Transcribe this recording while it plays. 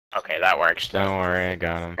Okay, that works. Don't worry, I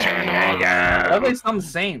got him. Why do they sound the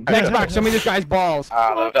same? Xbox, show me this guy's balls.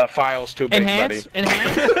 The file's too big, Enhance, buddy.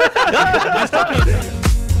 enhance.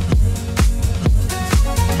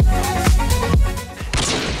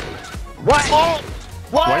 What? Oh!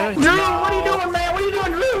 What? Drew, what are you doing, man? What are you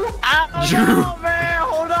doing, Drew? Oh, man,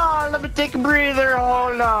 hold on. Let me take a breather.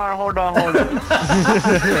 Hold on.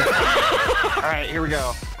 Alright, here we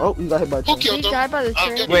go. Oh, you got hit by a train. He died by the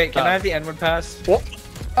train. Wait, can I have the N-word pass?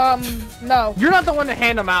 No. You're not the one to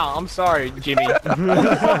hand them out. I'm sorry, Jimmy. Out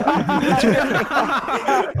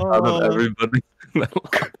of everybody.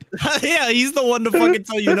 Yeah, he's the one to fucking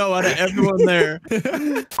tell you no out of everyone there.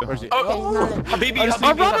 Habibi,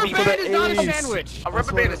 A rubber band is not a sandwich. A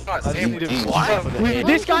rubber band is not a sandwich. What?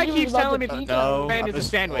 This guy keeps telling me the rubber band is a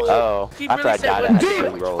sandwich. Oh, after I died, I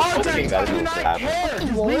Dude, rolled. Artax, I do not care.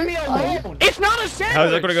 Just leave me alone. It's not a sandwich.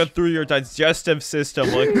 How's that gonna go through your digestive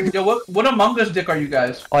system? Like, Yo, what Among Us dick are you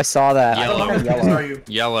guys? Oh, I saw that. What Among Us dicks are you?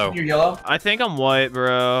 Yellow. You're yellow? I think I'm white,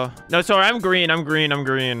 bro. No, sorry, I'm green. I'm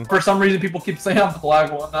green. For some reason, people keep saying I'm the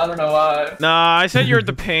black one. I don't know why. Nah, I said you're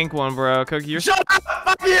the pink one, bro. Cookie, you're. Shut up!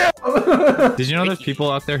 Fuck you! Did you know there's people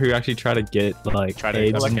out there who actually try to get like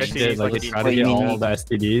AIDS and shit? Like they try to get all the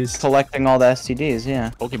STDs. Collecting all the STDs, yeah.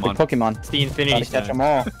 Pokemon. Pokemon. It's the Infinity Gotta catch them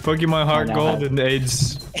all. Pokemon Heart Oh, no. Gold and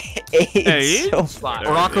AIDS. AIDS. So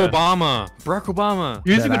Barack Obama. Barack Obama.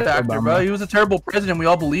 He was a good Barack actor, Obama. bro. He was a terrible president. We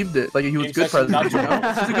all believed it. Like, he was a good president, you know?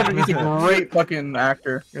 He's a great fucking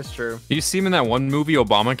actor. It's true. Do you see him in that one movie,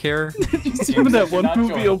 Obamacare? Even that one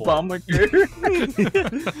movie, Obamacare.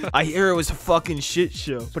 I hear it was a fucking shit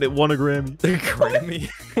show, but it won a Grammy. The Grammy.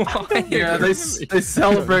 Yeah, they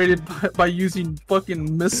celebrated by using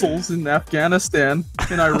fucking missiles in Afghanistan,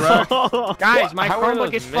 in Iraq. Guys, my How are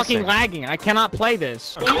Chromebook those is fucking lagging. I cannot play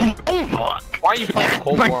this. Why are you playing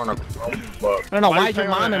Cold War on a Chromebook? I don't know. Why Why are is you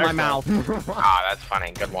your playing mom on in an my mouth? Ah, that's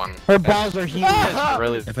funny. Good one. Her balls are huge.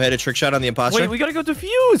 Really? If I had a trick shot on the imposter. Wait, we gotta go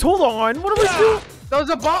defuse. Hold on. What do we do? That was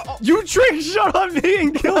a ball. You trick shot on me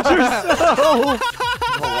and killed yourself.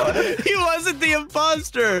 He wasn't the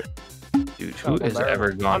imposter. Dude, who has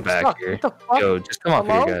ever gone I'm back stuck. here? What the fuck? Yo, just come up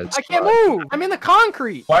Hello? here, guys. I can't move. I'm in the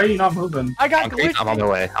concrete. Why are you not moving? I got Concrete? I'm on glitched. my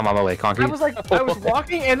way. I'm on my way. I Concrete. was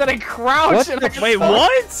walking and then I crouched. And I got Wait, stuck.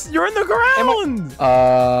 what? You're in the ground.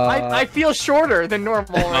 I feel shorter than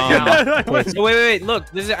normal right now. Wait. Look,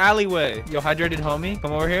 this is an alleyway. Yo, hydrated homie,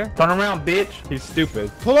 come over here. Turn around, bitch. He's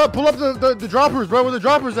stupid. Pull up the droppers, bro. Where the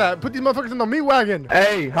droppers at? Put these motherfuckers in the meat wagon.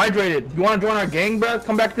 Hey, hydrated. You want to join our gang, bro?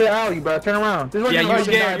 Come back to the alley, bro. Turn around. This is Yeah, where you're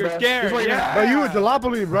scared. You're bro. scared. This is where Yeah. Bro, you a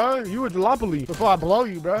jalopoli, bro. You a jalopoli. Before I blow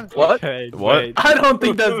you, bro. What? Okay, What? wait. I don't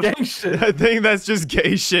think that's gang shit. I think that's just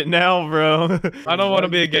gay shit now, bro. I don't want to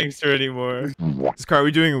be a gangster anymore. Car, are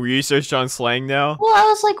we doing research on slang now? Well, I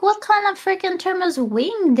was like, what kind of freaking term is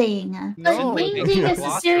wingding? No. Like, wingding is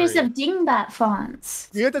a series of dingbat fonts.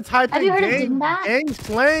 You have to type Have in you heard of gang, dingbat? gang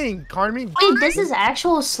slang, Carmi. Wait, this is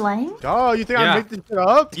actual slang? Oh, you think Yeah. I make this shit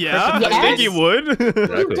up? Yeah, Yes. I think you would.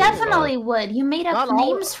 You definitely would. You made up Not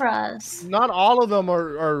all- names for us. Not all of them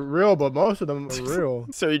are real, but most of them are real.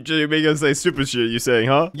 So you make us say stupid shit, you saying,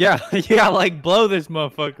 huh? Yeah, yeah, like blow this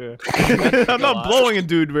motherfucker. I'm not blowing a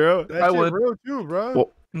dude, bro. That I shit would. real too, bro.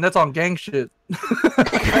 Well- And that's on gang shit.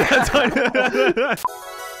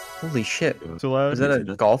 Holy shit. Too loud? Is that a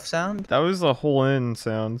golf sound? That was a whole in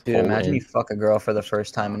sound. Dude, imagine you fuck a girl for the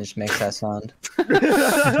first time and it just makes that sound.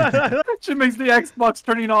 Shit makes the Xbox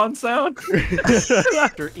turning on sound.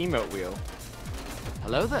 After emote wheel.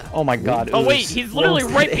 Hello there. Oh my god. Oh wait, Ooze. he's literally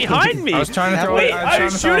What was right that? behind me. I was trying to throw. Wait, I I'm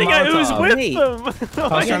was trying shooting to at throw a who's Molotov. with Wait.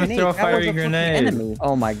 them. I was trying to throw a fiery grenade. Enemy.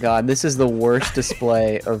 Oh my god, this is the worst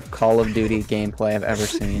display of Call of Duty gameplay I've ever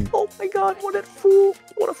seen. Oh my god, what a fool.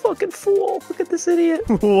 What a fucking fool. Look at this idiot.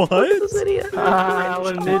 What? Look at this idiot.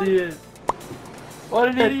 What an idiot. What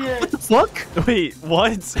an idiot. What the fuck? Wait,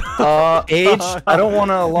 what? Age, I don't want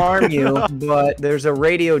to alarm you, but there's a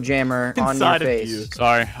radio jammer on your Inside of face. you.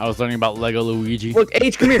 Sorry, I was learning about Lego Luigi. Look,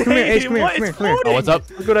 Age, come here, Age, come here, What? come here, It's come here. Oh, what's up?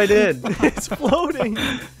 Look what I did. It's floating.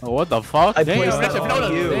 Oh, what the fuck? I placed it Damn.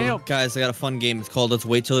 on you. Guys, I got a fun game. It's called Let's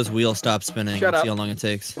Wait Till This Wheel Stops Spinning. Shut Let's up. see how long it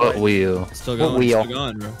takes. What wheel? It's still What going. wheel? It's still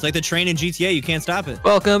going, bro. It's like the train in GTA. You can't stop it.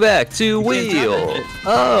 Welcome back to Wheel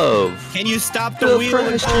of. Can you stop the wheel?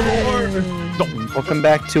 Welcome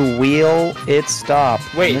back to Wheel It Stop.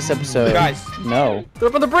 Wait, in this episode, guys. no. They're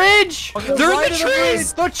up on the bridge. They're in the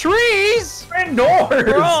trees. The trees. Indoors.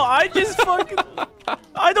 Bro, I just fucking...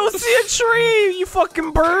 I don't see a tree, you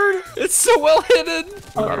fucking bird. It's so well hidden.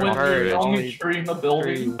 When you're the only tree in the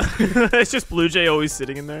building. It's just Bluejay always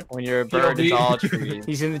sitting in there. When you're a bird, it's all trees.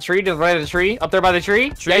 He's in the tree, to the right of the tree. Up there by the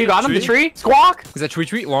tree. Yeah, you got him, tree. the tree. Squawk. Is that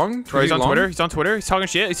tweet long? Bro, he's on long? Twitter. He's on Twitter. He's talking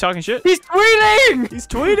shit. He's talking shit. He's tweeting. He's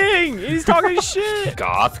tweeting. He's talking shit.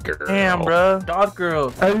 Goth girl. Damn, bro. God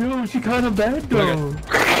girl. Hey, yo, she kind of bad though.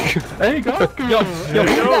 Hey, God girl. Yo,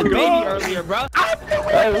 baby earlier, bro.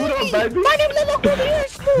 Hey, what up, baby? My name is Little Baby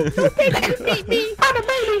School. No baby can beat me. I'm a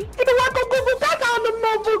baby. You know I go Google back on them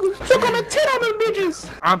motherfuckers. So gonna tit on them bitches.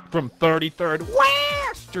 I'm from 33rd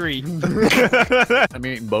West Street. I'm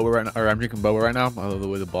eating boba right now, or I'm drinking boba right now. I love the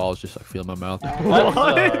way the balls just like feel in my mouth.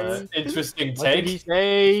 Interesting take. What did he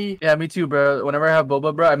say? Yeah, me too, bro. Whenever I have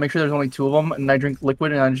boba, bro, I make sure there's only 2 of them, and I drink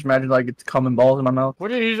liquid, and I just imagine like it's coming balls in my mouth. What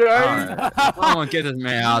did he say? I want to get this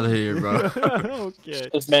man out of here, bro. Okay.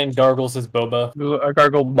 This man gargles his boba. I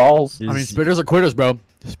gargle balls. I mean, spitters are quitters, bro.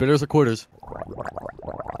 Spitters are quitters.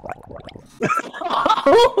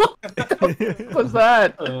 What's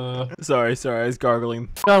that? Sorry, I was gargling.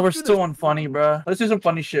 God, we're still on funny, bro. Let's do some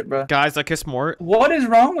funny shit, bro. Guys, I kiss Mort. What is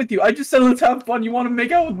wrong with you? I just said let's have fun. You want to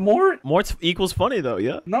make out with Mort? Mort equals funny though,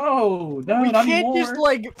 yeah. No, no, We not can't anymore. just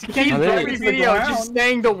like keep drag every it to the video ground. just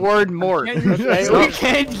saying the word Mort. Okay? We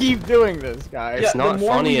can't keep doing this, guys. It's not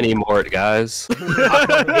funny anymore, guys.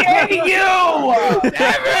 I hate you!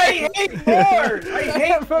 I hate Mort! I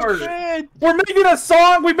hate Mort! We're making a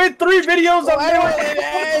song. We made 3 videos on Mort.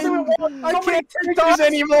 I can't take this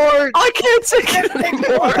anymore. I can't take it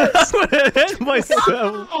anymore. I'm gonna hit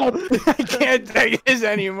myself. I can't take this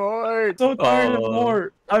anymore. So tired of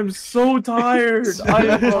Mort. I'm so tired.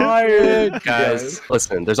 I'm tired. Guys,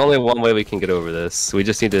 listen, there's only one way we can get over this. We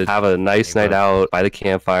just need to have a nice night out by the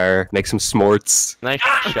campfire, make some s'morts. Nice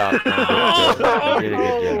shot.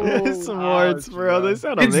 S'morts, bro. They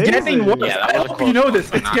sound It's amazing. getting worse. Yeah, I hope you know this.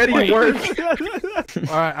 It's getting worse.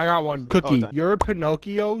 Alright, I got one. Cookie, you're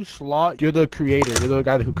Pinocchio, Slawt. You're the creator. You're the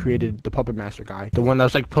guy who created the Puppet Master guy. The one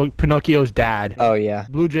that's like Pinocchio's dad. Oh yeah.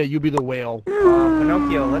 Bluejay, you be the whale.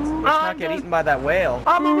 Pinocchio, let's not get eaten by that whale.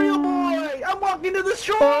 I'm a real boy. I'm walking to the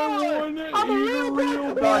shore. I'm a real boy.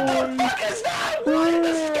 What the fuck is that? What in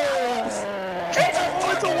the skies?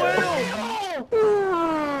 It's a whale.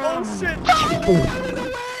 Oh shit.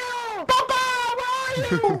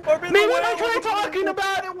 Maybe if I try talking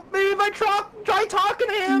about it, maybe if I try talking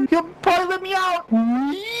to him, he'll probably let me out.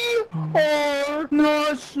 We are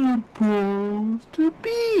not supposed to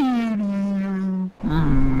be here.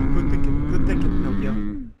 Good thinking, Pinocchio.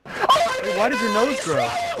 Hey, why does your nose grow?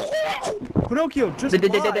 Pinocchio, just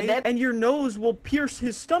lie, and your nose will pierce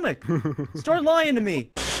his stomach. Start lying to me.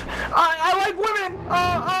 I like women.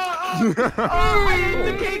 I ate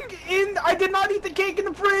the cake I did not eat the cake in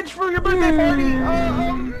the fridge for your birthday party.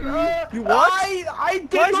 You what? I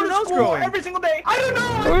did Why is go your to nose school growing? every single day. I don't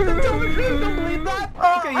know. I tell the truth. Don't believe that.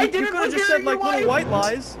 Okay, I you didn't could have just hear said like your little wife. white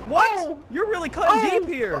lies. What? Oh. You're really cutting deep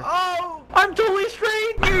here. Oh, I'm totally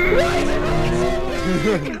straight.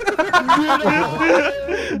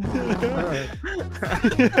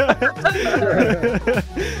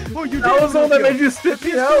 Oh, you That was all that made you spit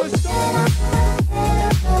me out.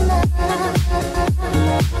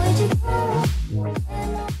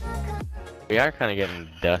 We are kind of getting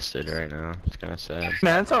dusted right now. It's kind of sad.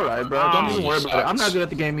 Man, it's alright, bro. Don't even worry about it. I'm not good at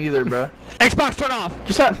the game either, bro. Xbox, turn off.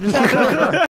 Just